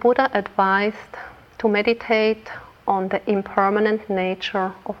 the Buddha advised to meditate on the impermanent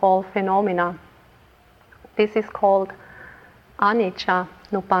nature of all phenomena. This is called anicca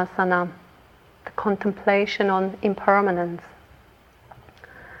nupassana, the contemplation on impermanence.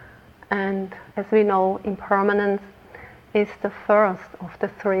 And as we know, impermanence is the first of the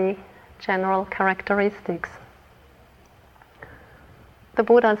three general characteristics. The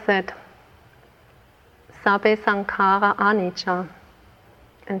Buddha said, "Sabbe sankhara anicca,"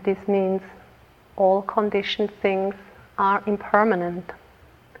 and this means all conditioned things are impermanent.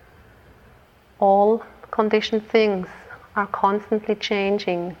 All conditioned things are constantly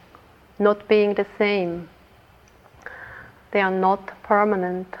changing, not being the same. They are not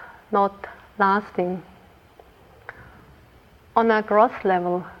permanent, not lasting. On a gross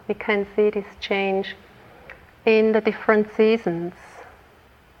level, we can see this change in the different seasons.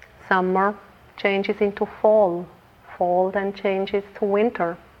 Summer changes into fall, fall then changes to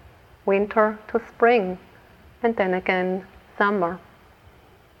winter, winter to spring, and then again summer.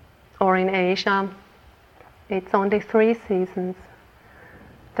 Or in Asia, it's only 3 seasons.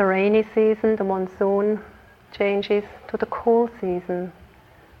 The rainy season, the monsoon, changes to the cool season,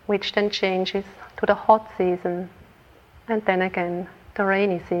 which then changes to the hot season, and then again the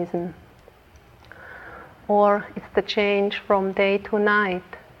rainy season. Or it's the change from day to night,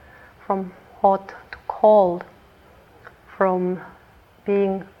 from hot to cold, from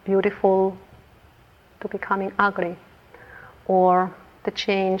being beautiful to becoming ugly, or the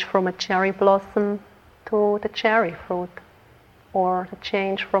change from a cherry blossom to the cherry fruit, or the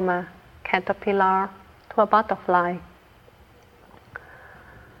change from a caterpillar to a butterfly.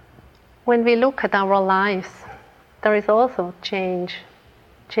 When we look at our lives, there is also change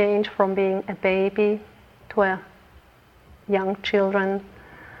from being a baby to a young children,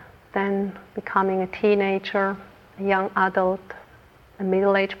 then becoming a teenager, a young adult, a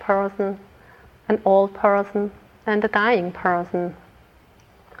middle-aged person, an old person, and a dying person.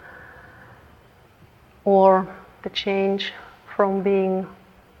 Or the change from being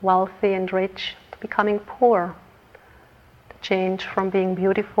wealthy and rich to becoming poor, the change from being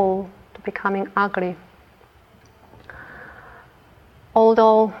beautiful to becoming ugly.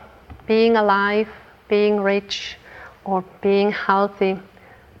 Although being alive, being rich, or being healthy,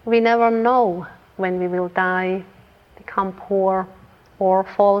 we never know when we will die, become poor, or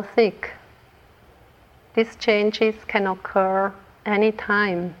fall sick. These changes can occur any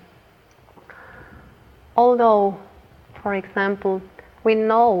time. Although, for example, we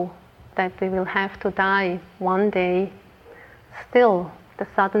know that we will have to die one day, still the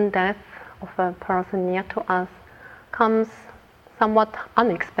sudden death of a person near to us comes somewhat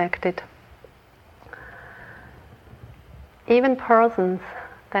unexpected. Even persons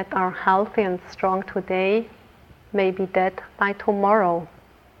that are healthy and strong today may be dead by tomorrow.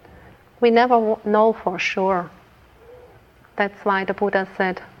 We never know for sure. That's why the Buddha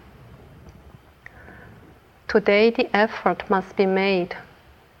said, today the effort must be made.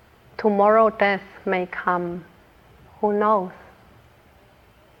 Tomorrow death may come. Who knows?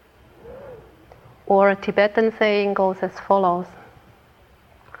 Or a Tibetan saying goes as follows: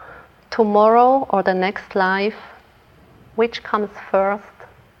 tomorrow or the next life, which comes first,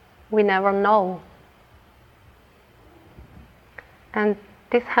 we never know. And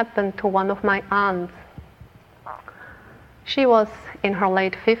this happened to one of my aunts. She was in her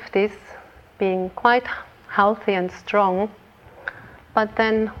late 50s, being quite healthy and strong, but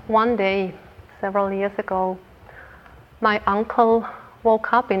then one day, several years ago, my uncle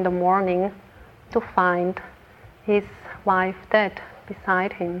woke up in the morning to find his wife dead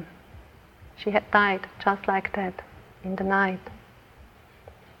beside him. She had died just like that in the night.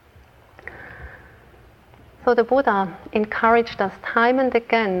 So the Buddha encouraged us time and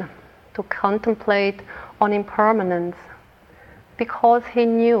again to contemplate on impermanence, because he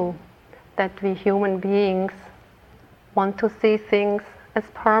knew that we human beings want to see things as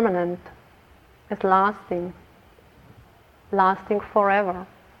permanent, as lasting forever,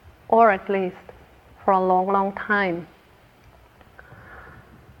 or at least for a long, long time.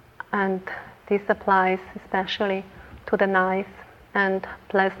 And this applies especially to the nice and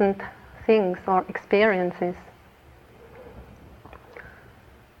pleasant things or experiences.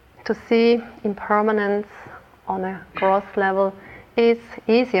 To see impermanence on a gross level is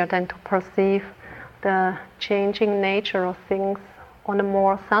easier than to perceive the changing nature of things on a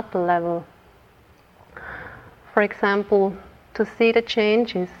more subtle level. For example, to see the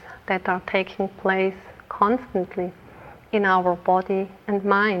changes that are taking place constantly in our body and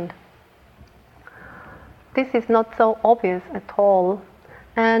mind. This is not so obvious at all,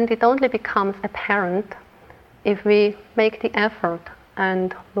 and it only becomes apparent if we make the effort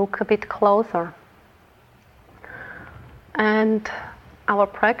and look a bit closer. And our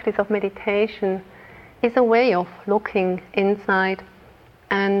practice of meditation is a way of looking inside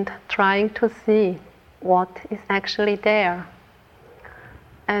and trying to see what is actually there.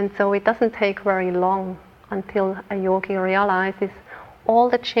 And so it doesn't take very long until a yogi realizes all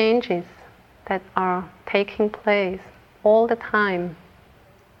the changes that are taking place all the time.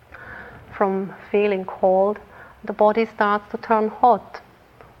 From feeling cold, the body starts to turn hot,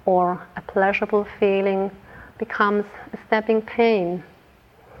 or a pleasurable feeling becomes a stabbing pain,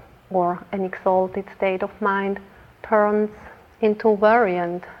 or an exalted state of mind turns into worry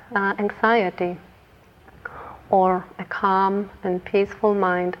and anxiety, or a calm and peaceful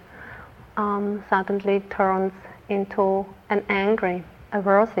mind suddenly turns into an angry,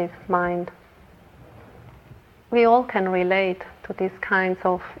 aversive mind. We all can relate to these kinds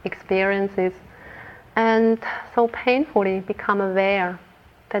of experiences, and so painfully become aware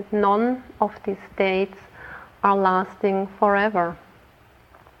that none of these states are lasting forever.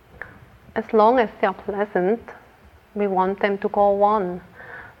 As long as they are pleasant, we want them to go on,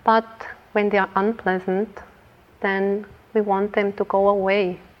 but when they are unpleasant, then we want them to go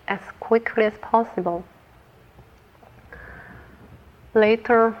away as quickly as possible.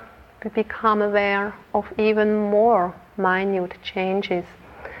 later we become aware of even more minute changes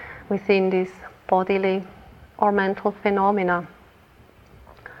within this bodily or mental phenomena.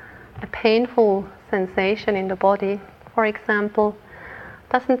 A painful sensation in the body, for example,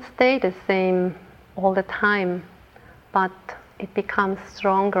 doesn't stay the same all the time, but it becomes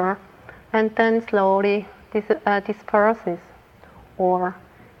stronger and then slowly disperses, or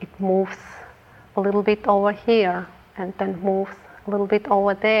it moves a little bit over here and then moves a little bit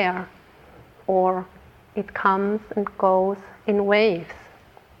over there, or it comes and goes in waves,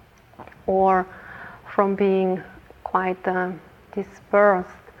 or from being quite a dispersed,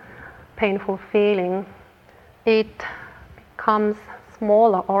 painful feeling, it becomes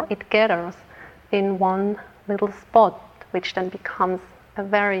smaller, or it gathers in one little spot, which then becomes a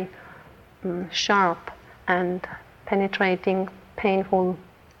very sharp and penetrating, painful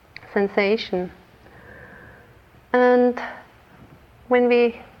sensation. And when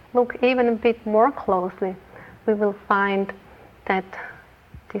we look even a bit more closely, we will find that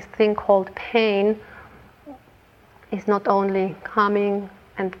this thing called pain is not only coming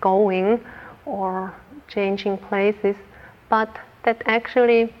and going or changing places, but that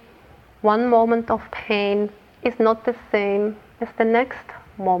actually one moment of pain is not the same as the next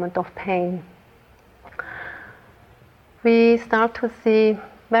moment of pain. We start to see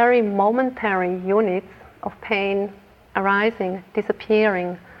very momentary units of pain arising,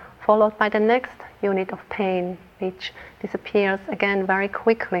 disappearing, followed by the next unit of pain, which disappears again very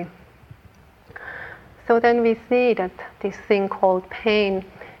quickly. So then we see that this thing called pain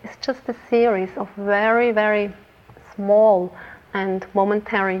is just a series of very, very small and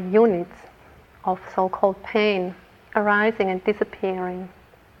momentary units of so-called pain arising and disappearing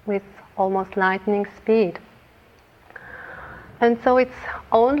with almost lightning speed. And so it's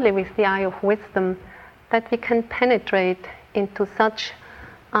only with the eye of wisdom that we can penetrate into such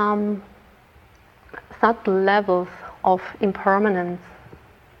subtle levels of impermanence.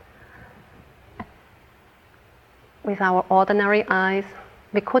 With our ordinary eyes,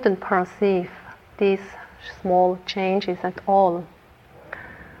 we couldn't perceive these small changes at all.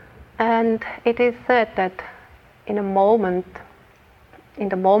 And it is said that in the moment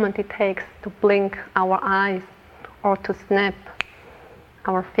it takes to blink our eyes or to snap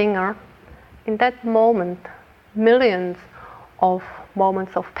our finger, in that moment, millions of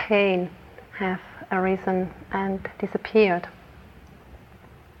moments of pain have arisen and disappeared.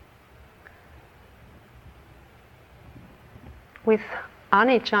 With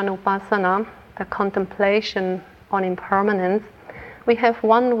Anicca-nupassana, the contemplation on impermanence, we have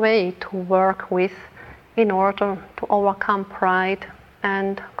one way to work with in order to overcome pride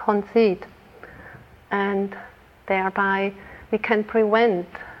and conceit, and thereby we can prevent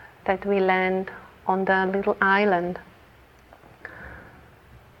that we land on the little island.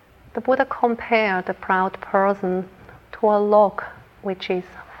 The Buddha compared the proud person to a log which is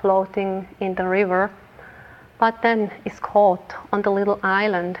floating in the river, but then is caught on the little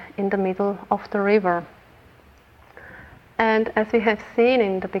island in the middle of the river. And as we have seen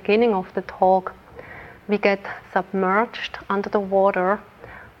in the beginning of the talk, we get submerged under the water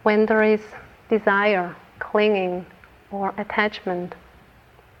when there is desire, clinging, or attachment.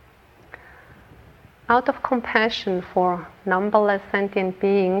 Out of compassion for numberless sentient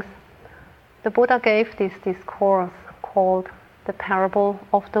beings, the Buddha gave this discourse called the parable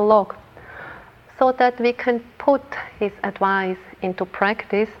of the log, so that we can put his advice into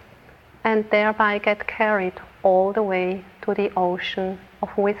practice and thereby get carried all the way to the ocean of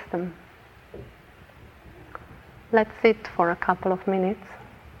wisdom. Let's sit for a couple of minutes.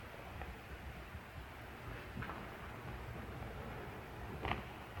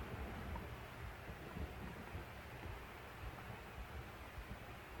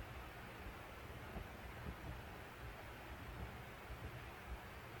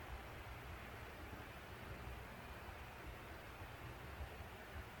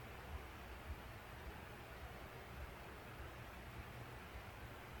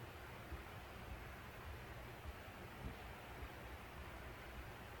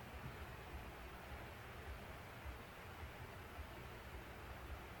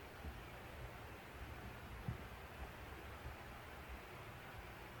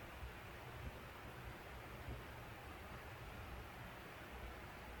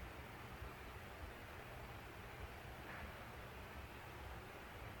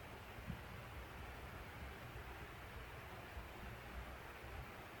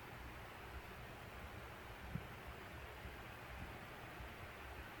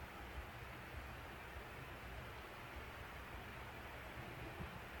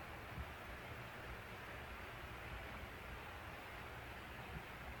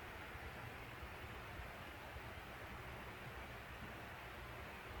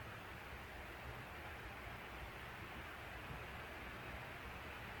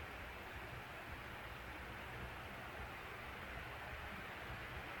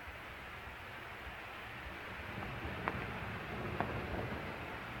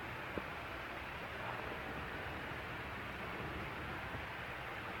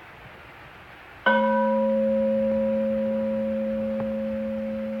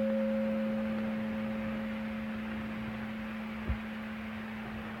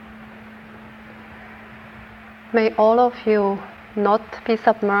 May all of you not be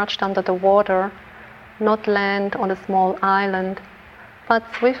submerged under the water, not land on a small island, but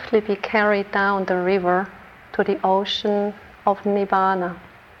swiftly be carried down the river to the ocean of Nibbana.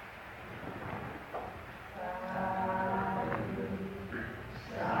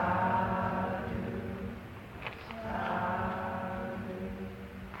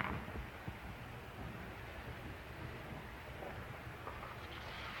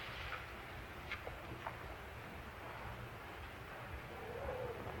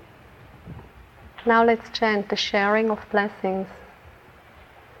 Now let's chant the sharing of blessings.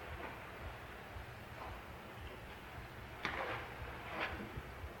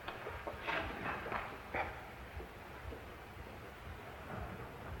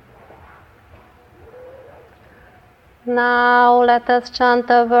 Now let us chant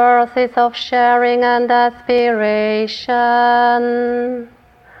the verses of sharing and aspiration.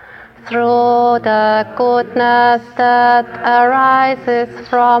 Through the goodness that arises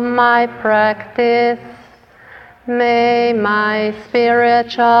from my practice, may my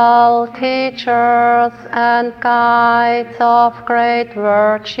spiritual teachers and guides of great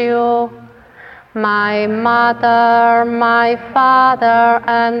virtue, my mother, my father,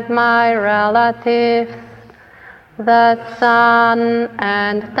 and my relatives, the sun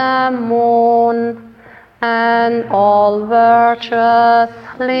and the moon, and all virtuous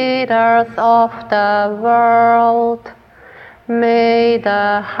leaders of the world, may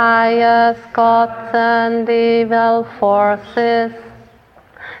the highest gods and evil forces,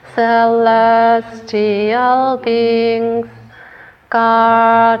 celestial beings,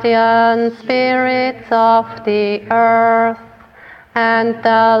 guardian spirits of the earth, and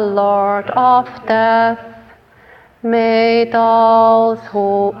the Lord of death, may those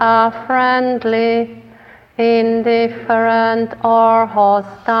who are friendly, indifferent or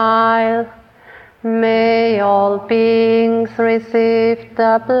hostile, may all beings receive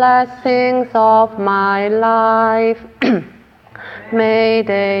the blessings of my life. May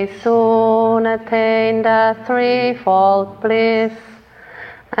they soon attain the threefold bliss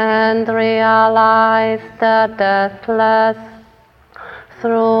and realize the deathless.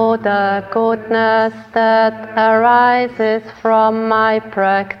 Through the goodness that arises from my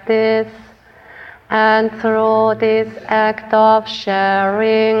practice, and through this act of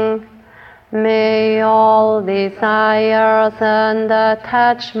sharing, may all desires and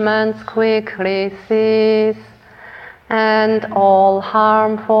attachments quickly cease, and all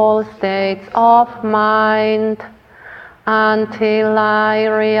harmful states of mind, until I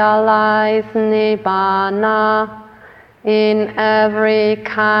realize Nibbana in every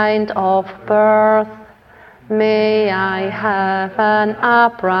kind of birth. May I have an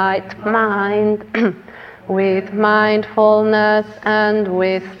upright mind with mindfulness and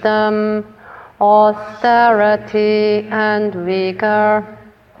wisdom, austerity and vigor.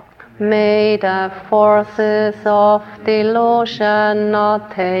 May the forces of delusion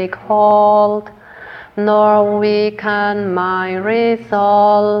not take hold, nor weaken my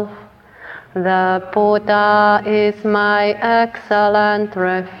resolve. The Buddha is my excellent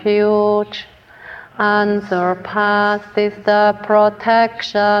refuge. Unsurpassed is the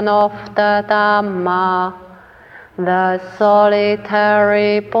protection of the Dhamma. The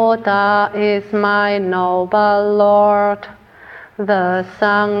solitary Buddha is my noble Lord. The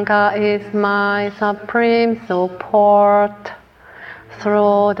Sangha is my supreme support.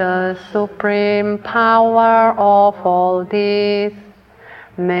 Through the supreme power of all these,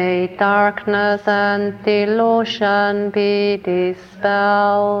 may darkness and delusion be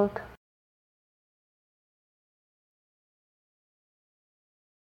dispelled.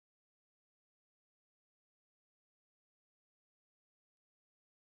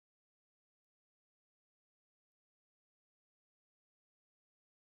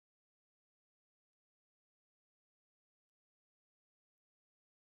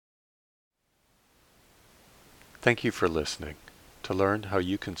 Thank you for listening. To learn how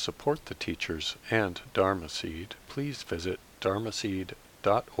you can support the teachers and Dharma Seed, please visit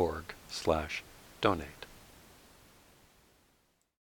dharmaseed.org/donate.